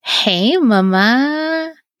Hey,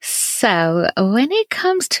 mama. So, when it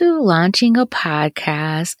comes to launching a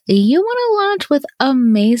podcast, you want to launch with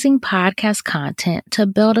amazing podcast content to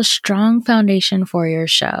build a strong foundation for your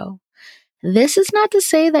show. This is not to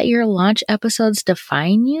say that your launch episodes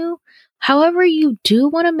define you. However, you do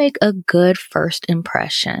want to make a good first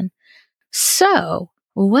impression. So,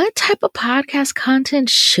 what type of podcast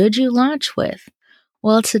content should you launch with?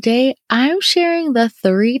 Well, today I'm sharing the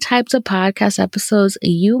 3 types of podcast episodes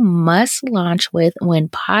you must launch with when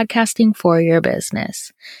podcasting for your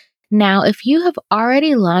business. Now, if you have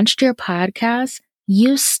already launched your podcast,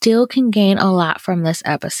 you still can gain a lot from this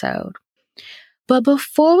episode. But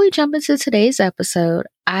before we jump into today's episode,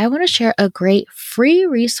 I want to share a great free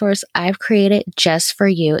resource I've created just for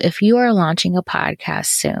you if you are launching a podcast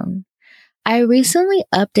soon. I recently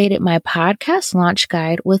updated my podcast launch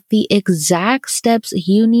guide with the exact steps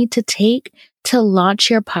you need to take to launch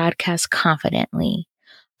your podcast confidently.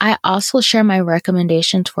 I also share my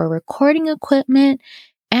recommendations for recording equipment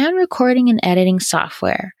and recording and editing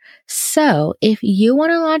software. So if you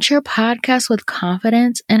want to launch your podcast with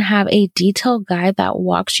confidence and have a detailed guide that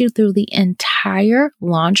walks you through the entire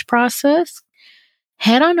launch process,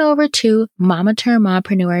 head on over to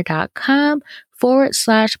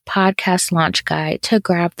mamaturnedmompreneur.com/podcast launch guide to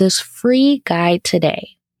grab this free guide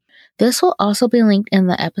today. This will also be linked in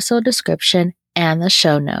the episode description and the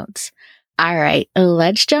show notes. All right,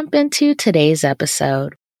 let's jump into today's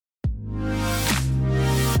episode.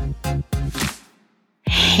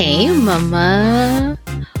 Hey, mama.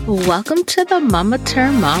 Welcome to the Mama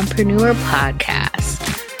Turned Mompreneur podcast.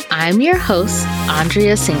 I'm your host,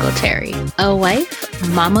 Andrea Singletary, a wife,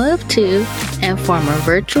 mama of 2, and former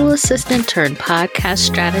virtual assistant turned podcast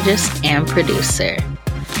strategist and producer.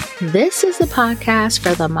 This is the podcast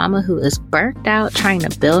for the mama who is burnt out trying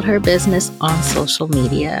to build her business on social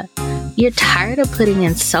media. You're tired of putting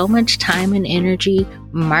in so much time and energy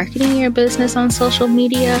marketing your business on social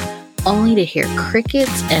media, only to hear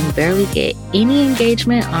crickets and barely get any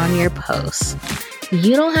engagement on your posts.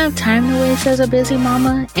 You don't have time to waste as a busy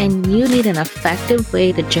mama, and you need an effective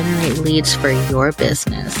way to generate leads for your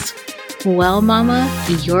business. Well, mama,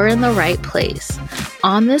 you're in the right place.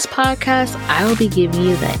 On this podcast, I will be giving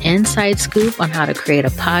you the inside scoop on how to create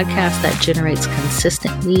a podcast that generates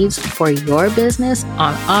consistent leads for your business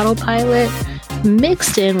on autopilot,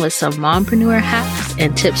 mixed in with some mompreneur hacks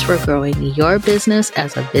and tips for growing your business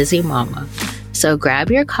as a busy mama. So grab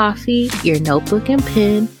your coffee, your notebook and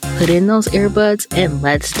pen, put in those earbuds, and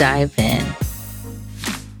let's dive in.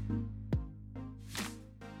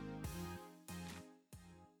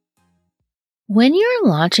 When you're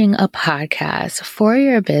launching a podcast for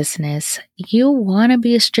your business, you want to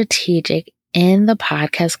be strategic in the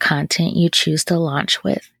podcast content you choose to launch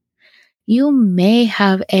with. You may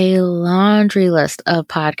have a laundry list of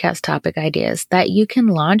podcast topic ideas that you can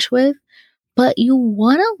launch with, but you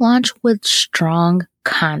want to launch with strong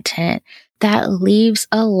content that leaves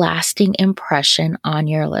a lasting impression on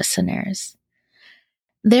your listeners.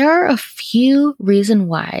 There are a few reasons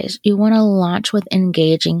why you want to launch with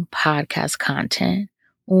engaging podcast content.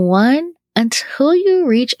 1, until you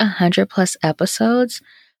reach 100 plus episodes,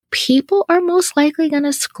 people are most likely going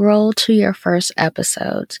to scroll to your first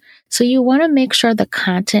episodes. So you want to make sure the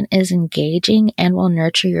content is engaging and will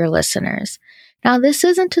nurture your listeners. Now, this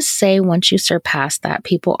isn't to say once you surpass that,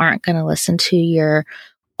 people aren't going to listen to your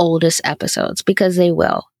oldest episodes, because they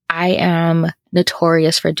will. I am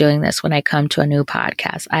notorious for doing this when I come to a new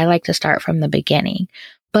podcast. I like to start from the beginning,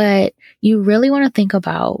 but you really want to think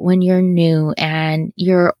about when you're new and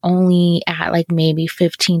you're only at like maybe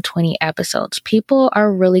 15, 20 episodes. People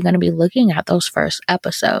are really going to be looking at those first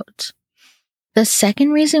episodes. The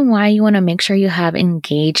second reason why you want to make sure you have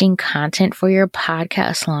engaging content for your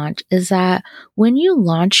podcast launch is that when you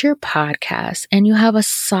launch your podcast and you have a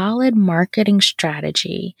solid marketing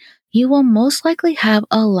strategy, you will most likely have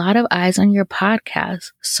a lot of eyes on your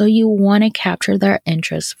podcast. So you want to capture their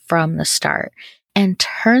interest from the start and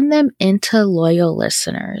turn them into loyal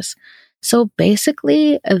listeners. So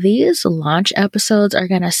basically, these launch episodes are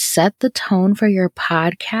going to set the tone for your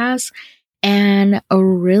podcast and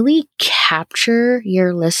really capture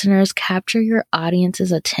your listeners, capture your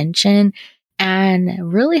audience's attention,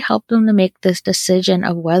 and really help them to make this decision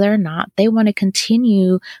of whether or not they want to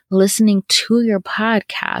continue listening to your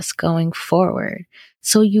podcast going forward.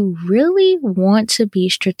 So you really want to be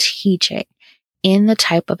strategic in the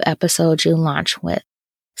type of episodes you launch with.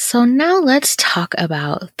 So now let's talk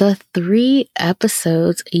about the 3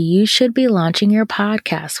 episodes you should be launching your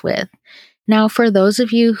podcast with. Now, for those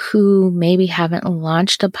of you who maybe haven't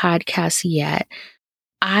launched a podcast yet,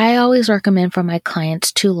 I always recommend for my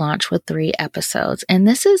clients to launch with 3 episodes. And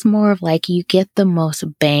this is more of like you get the most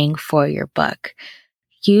bang for your buck.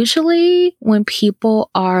 Usually, when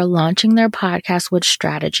people are launching their podcast with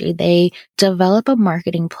strategy, they develop a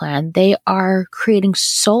marketing plan. They are creating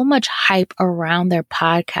so much hype around their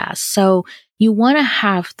podcast. So you want to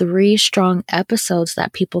have 3 strong episodes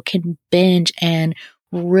that people can binge and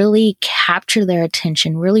really capture their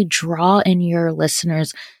attention, really draw in your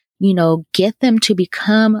listeners, get them to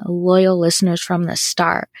become loyal listeners from the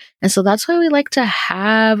start. And so that's why we like to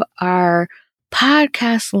have our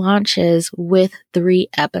podcast launches with 3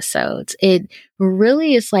 episodes. It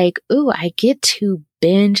really is like, ooh, I get to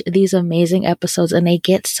binge these amazing episodes, and they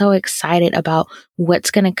get so excited about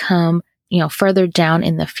what's going to come, further down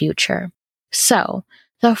in the future. So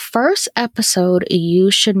the first episode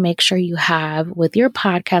you should make sure you have with your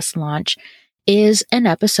podcast launch is an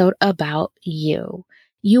episode about you.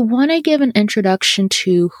 You want to give an introduction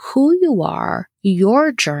to who you are,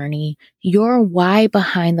 your journey, your why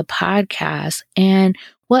behind the podcast, and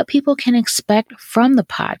what people can expect from the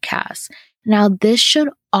podcast. Now, this should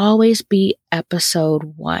always be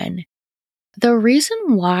episode 1. The reason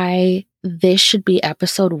why this should be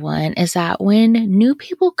episode 1 is that when new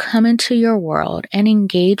people come into your world and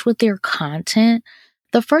engage with your content,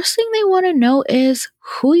 the first thing they want to know is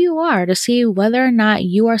who you are, to see whether or not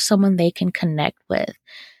you are someone they can connect with.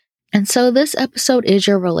 And so this episode is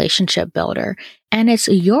your relationship builder, and it's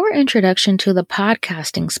your introduction to the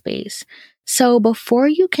podcasting space. So before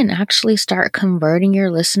you can actually start converting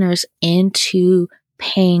your listeners into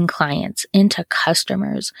paying clients, into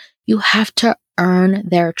customers, you have to earn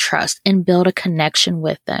their trust and build a connection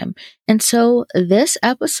with them. And so this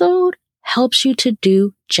episode helps you to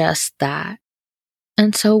do just that.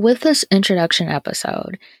 And so with this introduction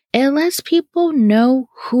episode, it lets people know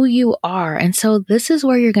who you are. And so this is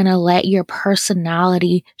where you're going to let your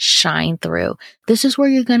personality shine through. This is where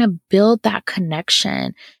you're going to build that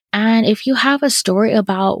connection. And if you have a story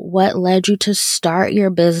about what led you to start your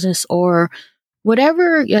business, or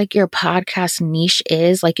whatever like your podcast niche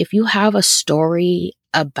is, like if you have a story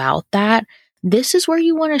about that, this is where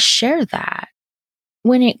you want to share that.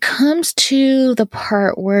 When it comes to the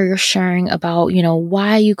part where you're sharing about,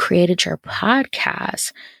 why you created your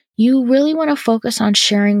podcast, you really want to focus on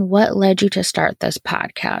sharing what led you to start this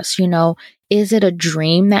podcast. Is it a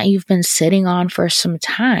dream that you've been sitting on for some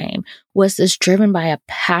time? Was this driven by a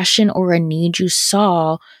passion or a need you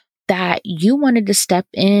saw that you wanted to step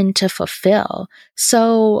in to fulfill?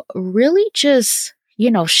 So really just,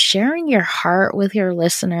 sharing your heart with your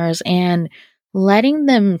listeners and letting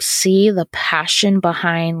them see the passion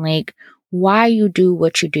behind like why you do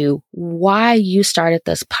what you do, why you started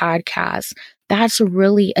this podcast. That's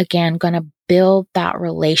really, again, going to build that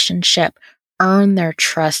relationship, earn their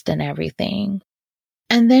trust and everything.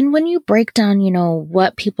 And then when you break down,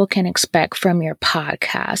 what people can expect from your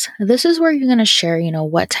podcast, this is where you're going to share,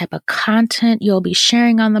 what type of content you'll be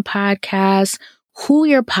sharing on the podcast, who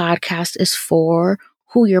your podcast is for,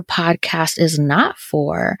 who your podcast is not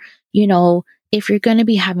for. If you're going to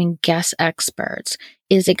be having guest experts,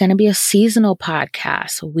 is it going to be a seasonal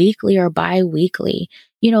podcast, weekly or bi-weekly?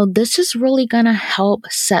 This is really going to help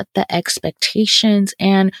set the expectations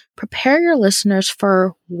and prepare your listeners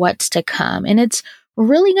for what's to come. And it's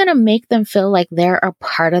really going to make them feel like they're a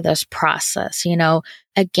part of this process,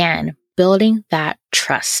 again, building that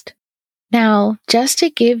trust. Now, just to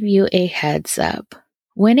give you a heads up,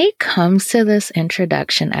 when it comes to this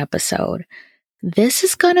introduction episode, this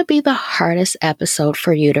is going to be the hardest episode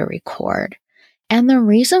for you to record. And the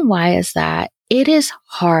reason why is that it is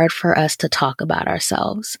hard for us to talk about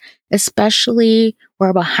ourselves, especially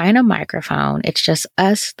we're behind a microphone. It's just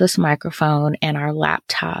us, this microphone, and our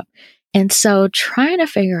laptop. And so trying to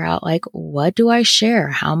figure out like, what do I share?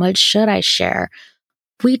 How much should I share?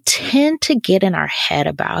 We tend to get in our head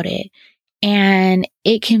about it, and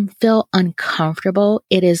it can feel uncomfortable.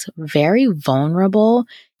 It is very vulnerable.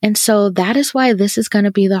 And so that is why this is going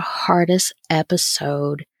to be the hardest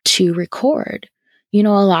episode to record. A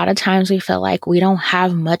lot of times we feel like we don't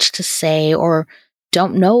have much to say or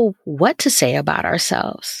don't know what to say about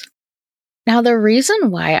ourselves. Now, the reason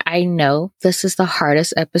why I know this is the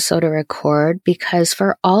hardest episode to record, because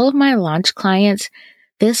for all of my launch clients,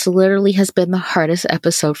 this literally has been the hardest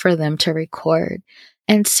episode for them to record.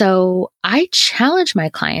 And so I challenge my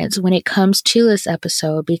clients when it comes to this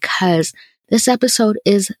episode, because this episode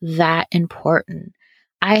is that important.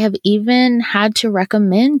 I have even had to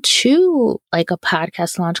recommend to like a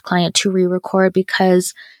podcast launch client to re-record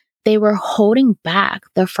because they were holding back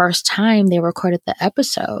the first time they recorded the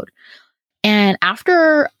episode. And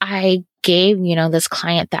after I gave, this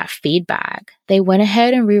client that feedback. They went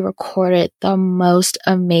ahead and re-recorded the most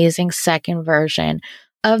amazing second version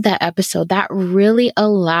of that episode that really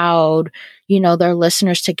allowed, their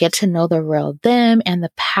listeners to get to know the real them and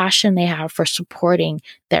the passion they have for supporting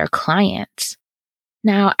their clients.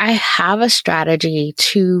 Now, I have a strategy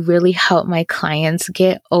to really help my clients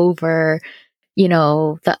get over,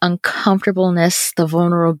 the uncomfortableness, the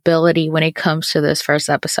vulnerability when it comes to this first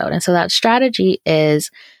episode. And so that strategy is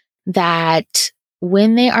that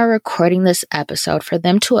when they are recording this episode, for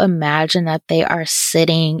them to imagine that they are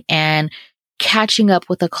sitting and catching up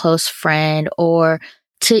with a close friend, or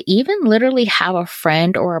to even literally have a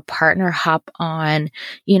friend or a partner hop on,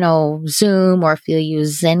 Zoom, or if you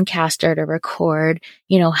use Zencastr to record,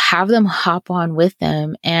 have them hop on with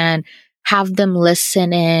them and have them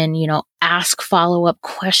listen in, ask follow-up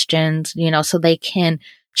questions, so they can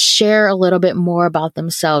share a little bit more about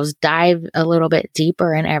themselves, dive a little bit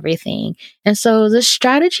deeper in everything. And so the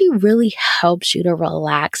strategy really helps you to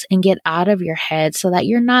relax and get out of your head so that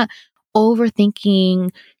you're not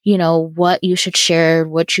overthinking, what you should share,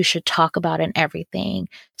 what you should talk about and everything.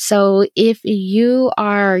 So if you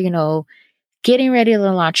are, getting ready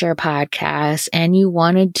to launch your podcast and you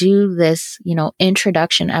want to do this,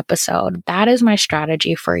 introduction episode, that is my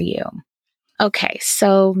strategy for you. Okay,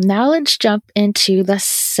 so now let's jump into the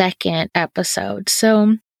second episode.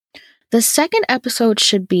 So the second episode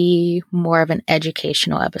should be more of an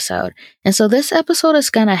educational episode. And so this episode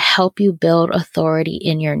is going to help you build authority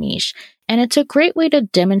in your niche. And it's a great way to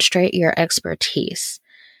demonstrate your expertise.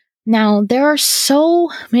 Now, there are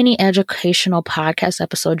so many educational podcast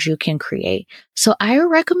episodes you can create. So I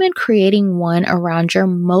recommend creating one around your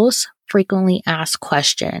most frequently asked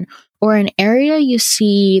question, or an area you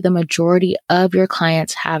see the majority of your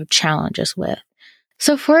clients have challenges with.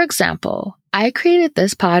 So for example, I created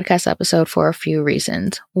this podcast episode for a few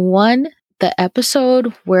reasons. One, the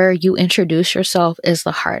episode where you introduce yourself is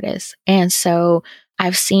the hardest. And so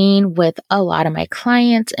I've seen with a lot of my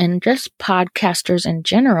clients and just podcasters in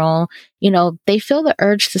general, they feel the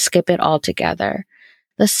urge to skip it altogether.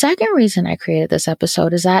 The second reason I created this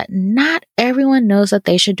episode is that not everyone knows that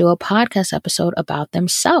they should do a podcast episode about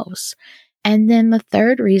themselves. And then the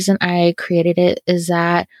third reason I created it is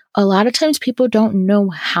that a lot of times people don't know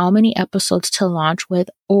how many episodes to launch with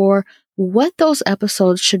or what those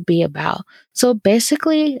episodes should be about. So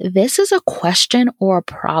basically, this is a question or a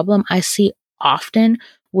problem I see often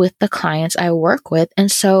with the clients I work with.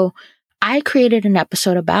 And so I created an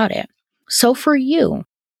episode about it. So for you,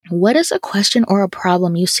 what is a question or a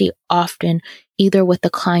problem you see often, either with the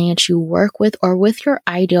clients you work with or with your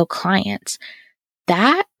ideal clients?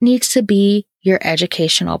 That needs to be your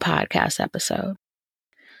educational podcast episode.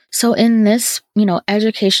 So in this,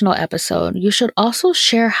 educational episode, you should also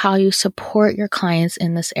share how you support your clients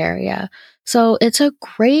in this area. So it's a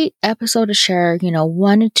great episode to share,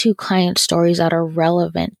 1 to 2 client stories that are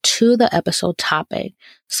relevant to the episode topic.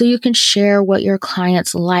 So you can share what your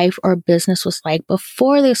client's life or business was like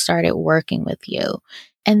before they started working with you.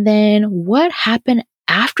 And then what happened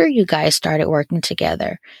after you guys started working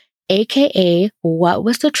together, aka what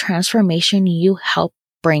was the transformation you helped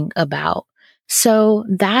bring about. So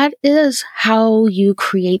that is how you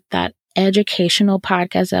create that educational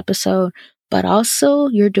podcast episode, but also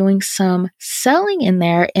you're doing some selling in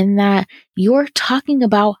there in that you're talking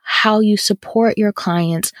about how you support your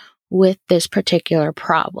clients with this particular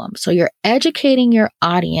problem. So you're educating your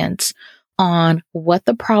audience on what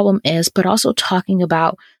the problem is, but also talking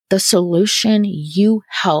about the solution you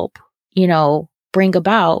help, bring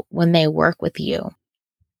about when they work with you.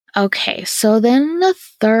 Okay, so then the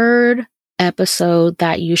third episode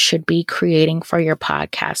that you should be creating for your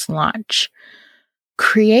podcast launch.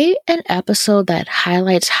 Create an episode that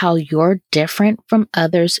highlights how you're different from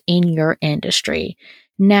others in your industry.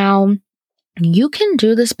 Now, you can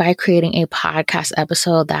do this by creating a podcast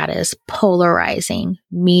episode that is polarizing,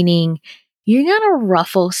 meaning you're going to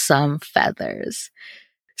ruffle some feathers.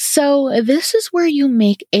 So this is where you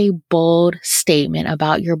make a bold statement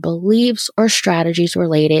about your beliefs or strategies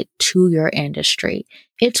related to your industry.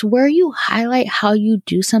 It's where you highlight how you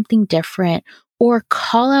do something different or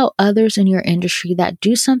call out others in your industry that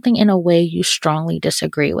do something in a way you strongly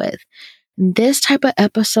disagree with. This type of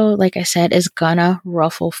episode, like I said, is gonna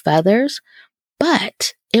ruffle feathers,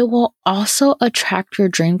 but it will also attract your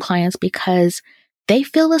dream clients because they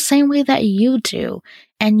feel the same way that you do,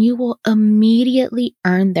 and you will immediately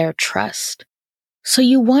earn their trust. So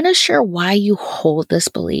you want to share why you hold this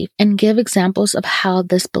belief and give examples of how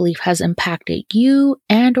this belief has impacted you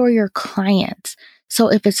and or your clients. So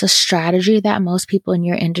if it's a strategy that most people in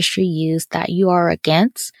your industry use that you are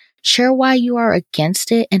against, Share why you are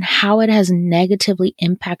against it and how it has negatively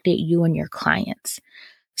impacted you and your clients.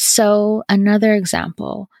 So, another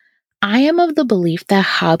example, I am of the belief that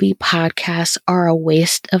hobby podcasts are a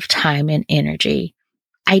waste of time and energy.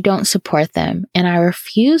 I don't support them, and I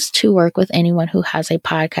refuse to work with anyone who has a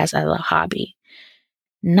podcast as a hobby.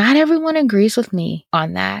 Not everyone agrees with me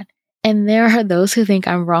on that, and there are those who think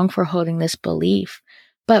I'm wrong for holding this belief.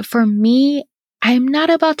 But for me, I'm not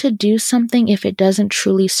about to do something if it doesn't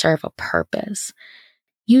truly serve a purpose.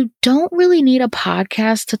 You don't really need a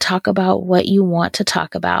podcast to talk about what you want to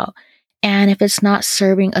talk about, and if it's not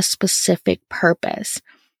serving a specific purpose.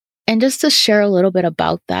 And just to share a little bit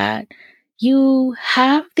about that, you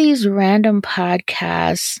have these random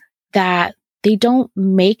podcasts that they don't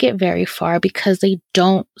make it very far because they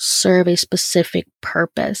don't serve a specific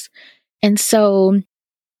purpose. And so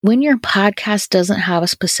when your podcast doesn't have a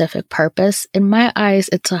specific purpose, in my eyes,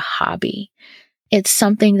 it's a hobby. It's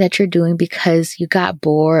something that you're doing because you got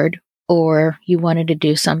bored or you wanted to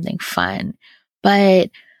do something fun. But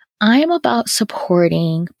I'm about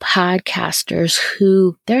supporting podcasters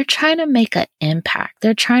who they're trying to make an impact.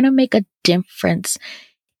 They're trying to make a difference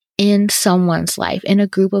in someone's life, in a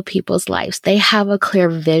group of people's lives. They have a clear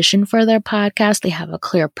vision for their podcast. They have a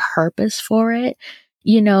clear purpose for it.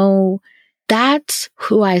 That's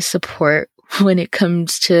who I support when it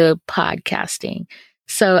comes to podcasting.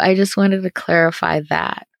 So I just wanted to clarify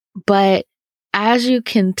that. But as you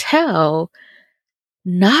can tell,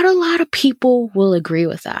 not a lot of people will agree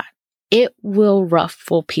with that. It will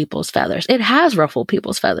ruffle people's feathers. It has ruffled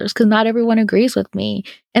people's feathers because not everyone agrees with me,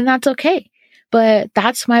 and that's okay. But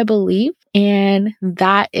that's my belief, and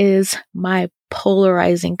that is my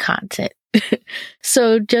polarizing content.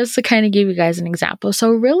 So just to kind of give you guys an example.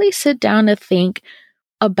 So really sit down to think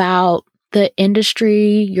about the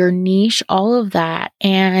industry, your niche, all of that.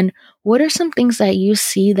 And what are some things that you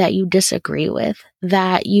see that you disagree with,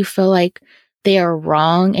 that you feel like they are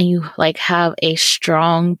wrong and you have a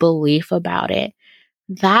strong belief about it?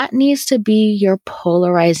 That needs to be your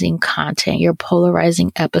polarizing content, your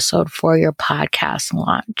polarizing episode for your podcast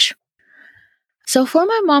launch. So for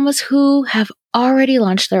my mamas who have already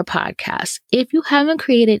launched their podcast, if you haven't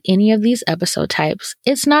created any of these episode types,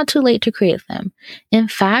 it's not too late to create them. In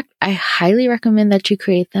fact, I highly recommend that you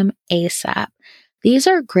create them ASAP. These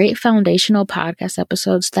are great foundational podcast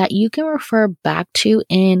episodes that you can refer back to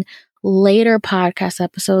in later podcast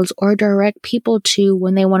episodes or direct people to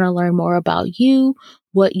when they want to learn more about you,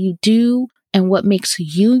 what you do, and what makes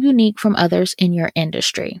you unique from others in your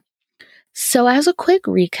industry. So as a quick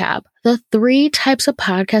recap, the 3 types of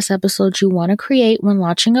podcast episodes you want to create when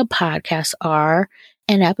launching a podcast are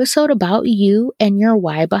an episode about you and your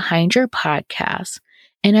why behind your podcast,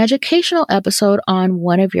 an educational episode on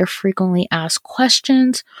one of your frequently asked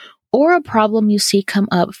questions or a problem you see come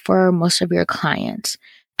up for most of your clients,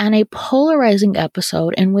 and a polarizing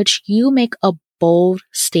episode in which you make a bold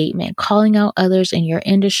statement calling out others in your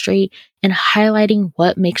industry and highlighting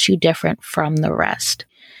what makes you different from the rest.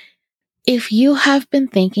 If you have been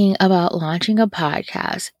thinking about launching a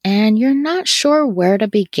podcast and you're not sure where to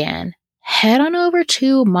begin, head on over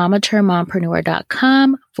to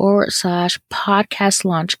mamaturnedmompreneur.com/podcast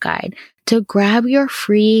launch guide to grab your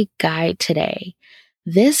free guide today.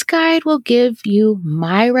 This guide will give you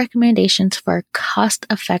my recommendations for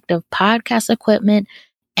cost-effective podcast equipment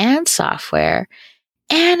and software,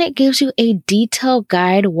 and it gives you a detailed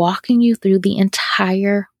guide walking you through the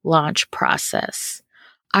entire launch process.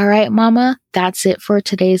 All right, Mama, that's it for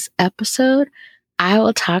today's episode. I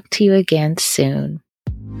will talk to you again soon.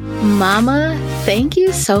 Mama, thank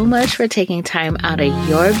you so much for taking time out of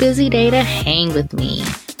your busy day to hang with me.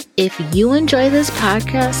 If you enjoy this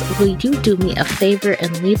podcast, will you do me a favor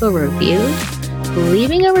and leave a review?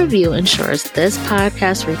 Leaving a review ensures this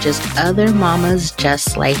podcast reaches other mamas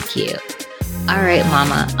just like you. All right,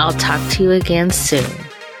 Mama, I'll talk to you again soon.